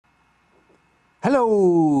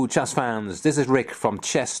Hello chess fans, this is Rick from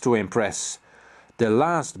Chess to Impress. The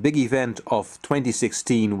last big event of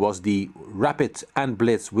 2016 was the Rapid and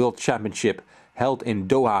Blitz World Championship held in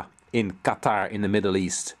Doha in Qatar in the Middle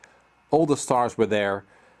East. All the stars were there.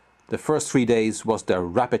 The first 3 days was the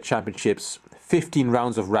Rapid Championships, 15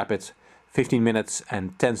 rounds of Rapid, 15 minutes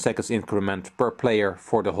and 10 seconds increment per player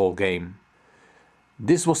for the whole game.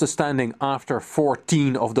 This was the standing after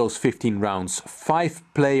 14 of those 15 rounds. 5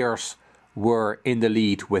 players were in the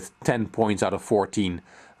lead with 10 points out of 14.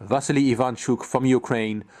 Vassily Ivanchuk from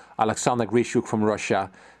Ukraine, Alexander Grischuk from Russia,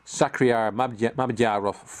 Shakhriyar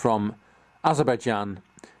Mamedyarov from Azerbaijan,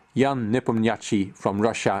 Jan Nepomniachtchi from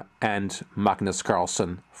Russia and Magnus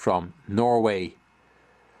Carlsen from Norway.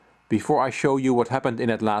 Before I show you what happened in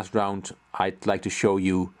that last round, I'd like to show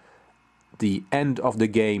you the end of the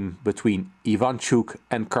game between Ivanchuk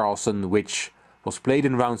and Carlsen, which was played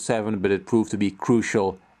in round 7, but it proved to be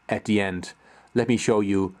crucial at the end. Let me show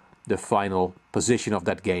you the final position of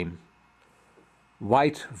that game.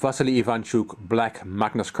 White, Vassily Ivanchuk, black,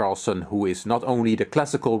 Magnus Carlsen, who is not only the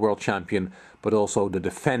classical world champion, but also the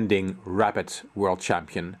defending rapid world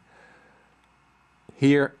champion.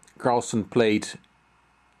 Here, Carlsen played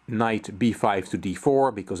knight b5 to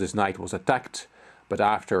d4 because his knight was attacked, but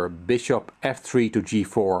after bishop f3 to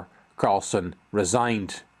g4, Carlsen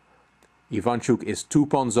resigned. Ivanchuk is 2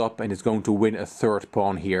 pawns up and is going to win a 3rd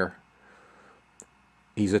pawn here.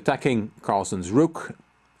 He's attacking Carlsen's rook,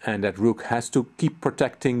 and that rook has to keep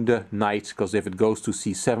protecting the knight, because if it goes to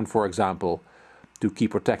c7, for example, to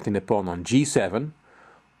keep protecting the pawn on g7,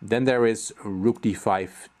 then there is rook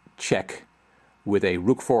d5 check with a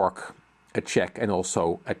rook fork, a check, and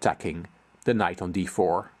also attacking the knight on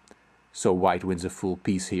d4. So white wins a full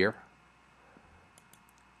piece here.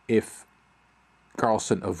 If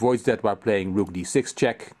Carlsen avoids that by playing rook d6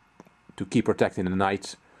 check to keep protecting the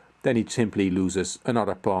knight, then he simply loses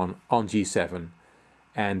another pawn on g7,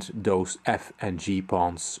 and those f and g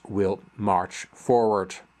pawns will march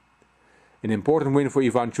forward. An important win for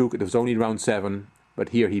Ivanchuk. It was only round 7, but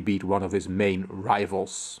here he beat one of his main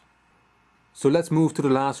rivals. So let's move to the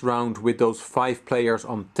last round with those 5 players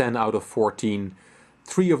on 10 out of 14.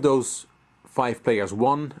 3 of those 5 players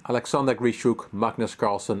won: Alexander Grischuk, Magnus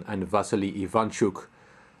Carlsen and Vassily Ivanchuk.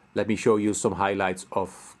 Let me show you some highlights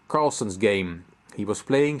of Carlsen's game. He was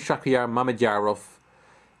playing Shakhriyar Mamedyarov,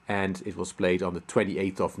 and it was played on the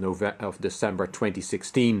 28th of December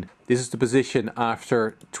 2016. This is the position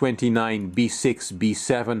after 29 b6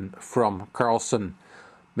 b7 from Carlsen.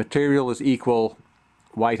 Material is equal.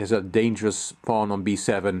 White has a dangerous pawn on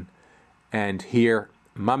b7, and here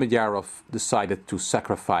Mamedyarov decided to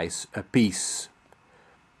sacrifice a piece.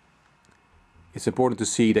 It's important to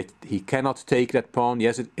see that he cannot take that pawn.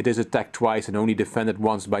 Yes, it is attacked twice and only defended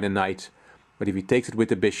once by the knight, but if he takes it with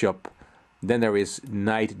the bishop, then there is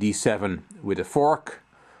knight d7 with a fork,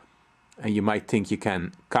 and you might think you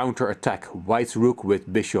can counter-attack white's rook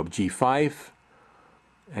with bishop g5,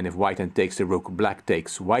 and if white then takes the rook, black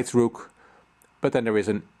takes white's rook, but then there is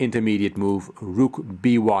an intermediate move, rook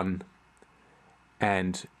b1,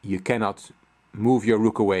 and you cannot move your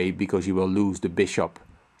rook away because you will lose the bishop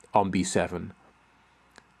on b7.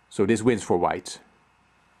 So this wins for white.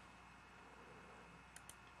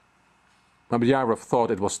 Mamedyarov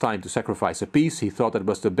thought it was time to sacrifice a piece. He thought that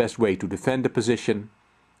was the best way to defend the position.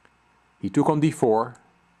 He took on d4,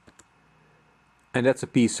 and that's a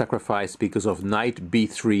piece sacrificed because of knight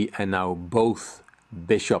b3, and now both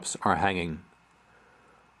bishops are hanging.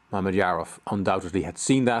 Mamedyarov undoubtedly had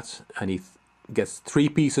seen that, and he gets 3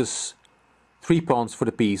 pieces, 3 pawns for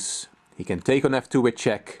the piece. He can take on f2 with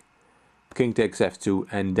check, king takes f2,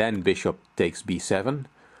 and then bishop takes b7,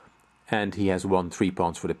 and he has won 3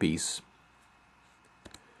 pawns for the piece.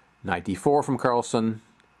 Knight d4 from Carlsen,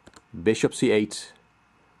 bishop c8,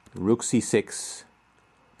 rook c6,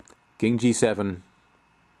 king g7,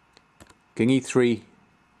 king e3,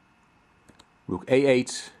 rook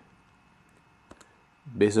a8,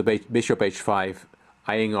 bishop h5,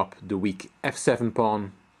 eyeing up the weak f7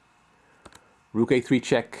 pawn, rook a3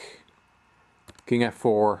 check, king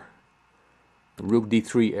f4, rook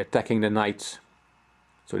d3 attacking the knight.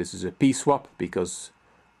 So this is a piece swap because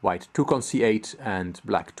white took on c8 and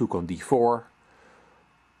black took on d4,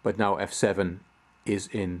 but now f7 is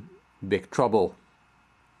in big trouble.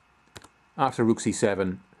 After rook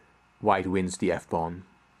c7, white wins the f-pawn.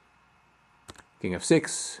 King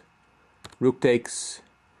f6, rook takes,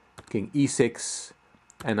 king e6,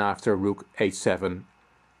 and after rook h7,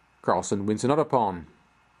 Carlsen wins another pawn.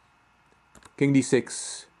 King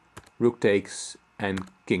d6, rook takes, and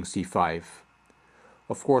king c5.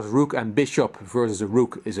 Of course, rook and bishop versus a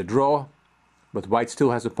rook is a draw. But white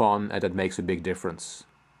still has a pawn, and that makes a big difference.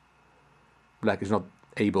 Black is not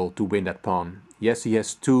able to win that pawn. Yes, he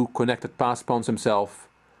has two connected passed pawns himself,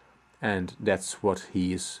 and that's what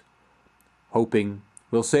he is hoping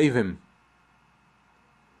will save him.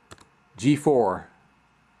 G4,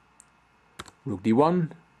 Rook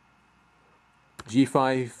D1,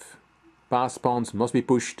 G5, passed pawns must be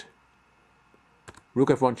pushed, Rook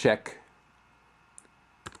F1 check,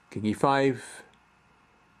 King E5,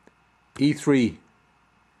 E3,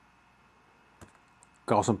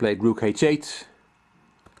 Carlsen played Rook H8,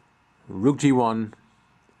 Rook G1,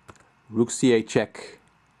 Rook C8 check,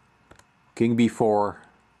 King B4,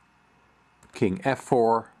 King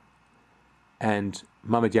F4, and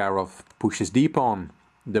Mamedyarov pushes D-pawn.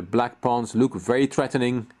 The black pawns look very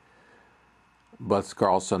threatening, but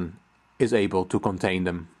Carlsen is able to contain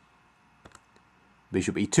them.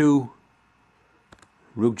 Bishop E2,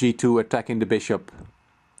 Rook G2 attacking the bishop,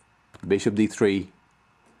 Bishop D3,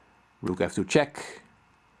 Rook F2 check,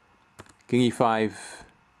 King E5,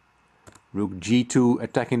 Rook G2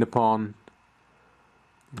 attacking the pawn,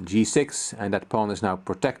 G6, and that pawn is now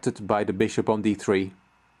protected by the bishop on D3.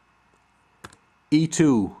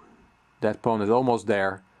 E2, that pawn is almost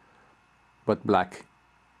there, but white,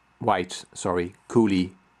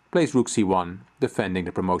 coolly plays Rook C1, defending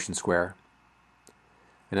the promotion square.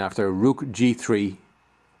 And after Rook G3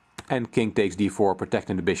 and King takes D4,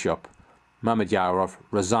 protecting the bishop, Mamedyarov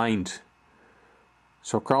resigned.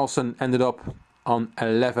 So Carlsen ended up on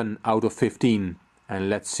 11 out of 15, and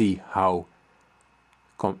let's see how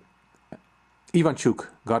Ivanchuk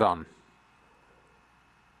got on.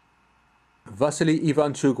 Vassily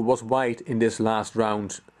Ivanchuk was white in this last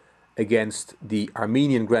round against the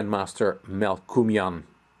Armenian Grandmaster Melkumyan.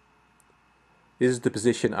 This is the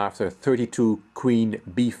position after 32 Queen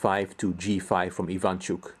B5 to G5 from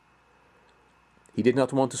Ivanchuk. He did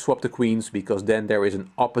not want to swap the queens because then there is an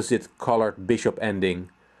opposite colored bishop ending,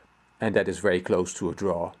 and that is very close to a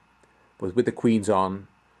draw. But with the queens on,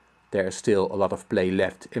 there is still a lot of play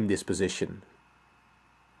left in this position.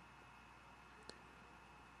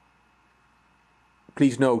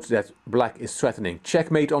 Please note that black is threatening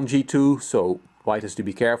checkmate on G2, so white has to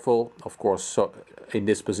be careful. Of course, so in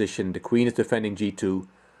this position the queen is defending G2,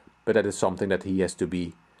 but that is something that he has to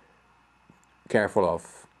be careful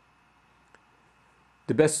of.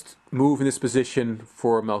 The best move in this position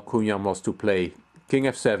for Melkumyan was to play King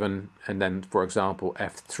F7 and then, for example,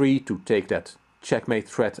 F3 to take that checkmate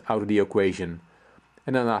threat out of the equation.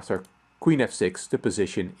 And then after Queen F6 the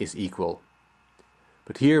position is equal.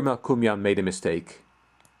 But here Melkumyan made a mistake.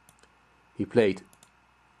 He played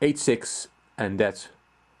H6 and that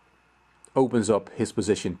opens up his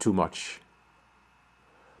position too much.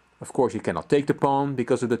 Of course, you cannot take the pawn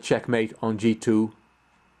because of the checkmate on G2.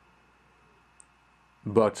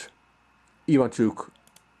 But Ivanchuk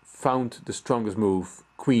found the strongest move,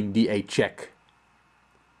 Queen D8 check.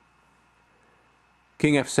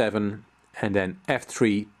 King F7 and then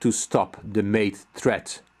F3 to stop the mate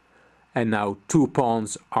threat. And now two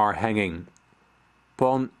pawns are hanging.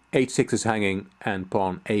 Pawn H6 is hanging and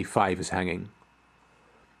pawn A5 is hanging.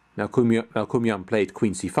 Melkumyan played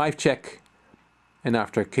Queen C5 check, and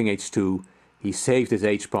after King H2 he saved his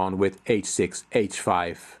H-pawn with H6,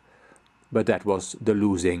 H5. But that was the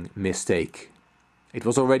losing mistake. It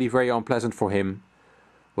was already very unpleasant for him.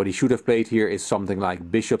 What he should have played here is something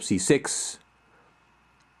like Bishop C6,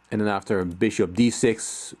 and then after Bishop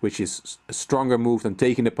D6, which is a stronger move than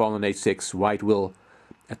taking the pawn on H6, white will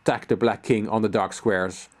attack the black king on the dark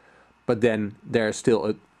squares. But then there's still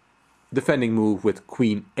a defending move with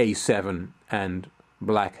Queen A7 and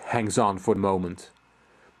black hangs on for the moment.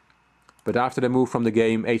 But after the move from the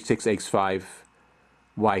game H6, H5,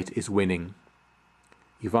 white is winning.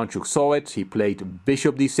 Ivanchuk saw it, he played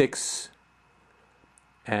Bishop D6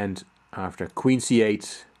 and after Queen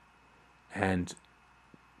C8 and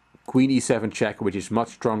Queen E7 check, which is much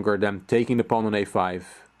stronger than taking the pawn on A5.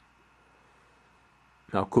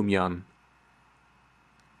 Melkumyan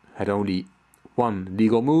had only one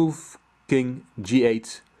legal move, King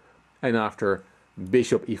G8, and after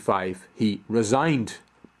Bishop E5 he resigned.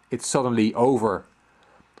 It's suddenly over.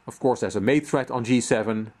 Of course there's a mate threat on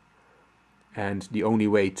G7, and the only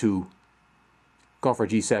way to cover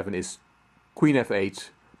G7 is Queen F8,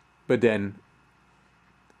 but then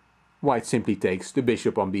white simply takes the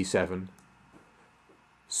bishop on B7.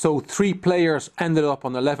 So 3 players ended up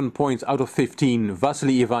on 11 points out of 15,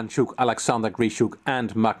 Vassily Ivanchuk, Alexander Grischuk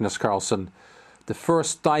and Magnus Carlsen. The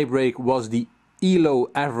first tiebreak was the ELO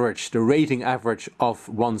average, the rating average of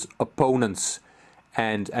one's opponents.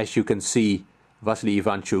 And as you can see, Vassily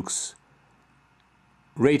Ivanchuk's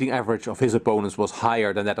rating average of his opponents was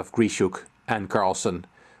higher than that of Grischuk. and Carlsen,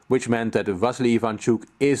 which meant that Vassily Ivanchuk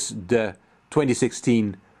is the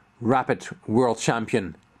 2016 Rapid World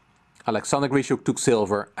Champion. Alexander Grischuk took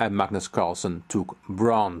silver and Magnus Carlsen took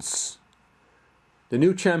bronze. The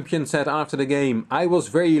new champion said after the game, "I was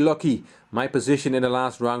very lucky. My position in the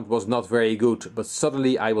last round was not very good, but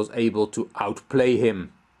suddenly I was able to outplay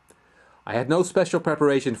him. I had no special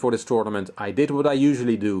preparation for this tournament. I did what I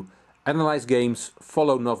usually do. Analyze games,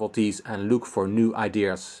 follow novelties and look for new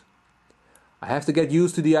ideas. I have to get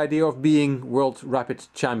used to the idea of being World Rapid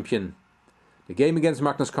Champion. The game against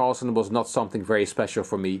Magnus Carlsen was not something very special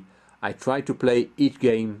for me. I tried to play each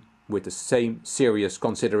game with the same serious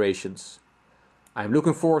considerations. I'm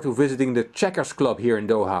looking forward to visiting the Checkers Club here in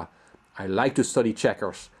Doha. I like to study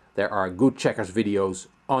checkers. There are good checkers videos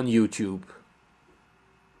on YouTube."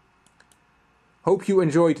 Hope you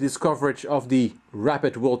enjoyed this coverage of the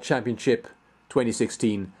Rapid World Championship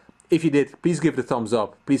 2016. If you did, please give it a thumbs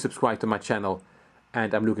up, please subscribe to my channel,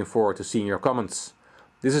 and I'm looking forward to seeing your comments.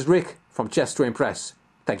 This is Rick from Chess to Impress.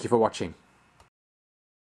 Thank you for watching.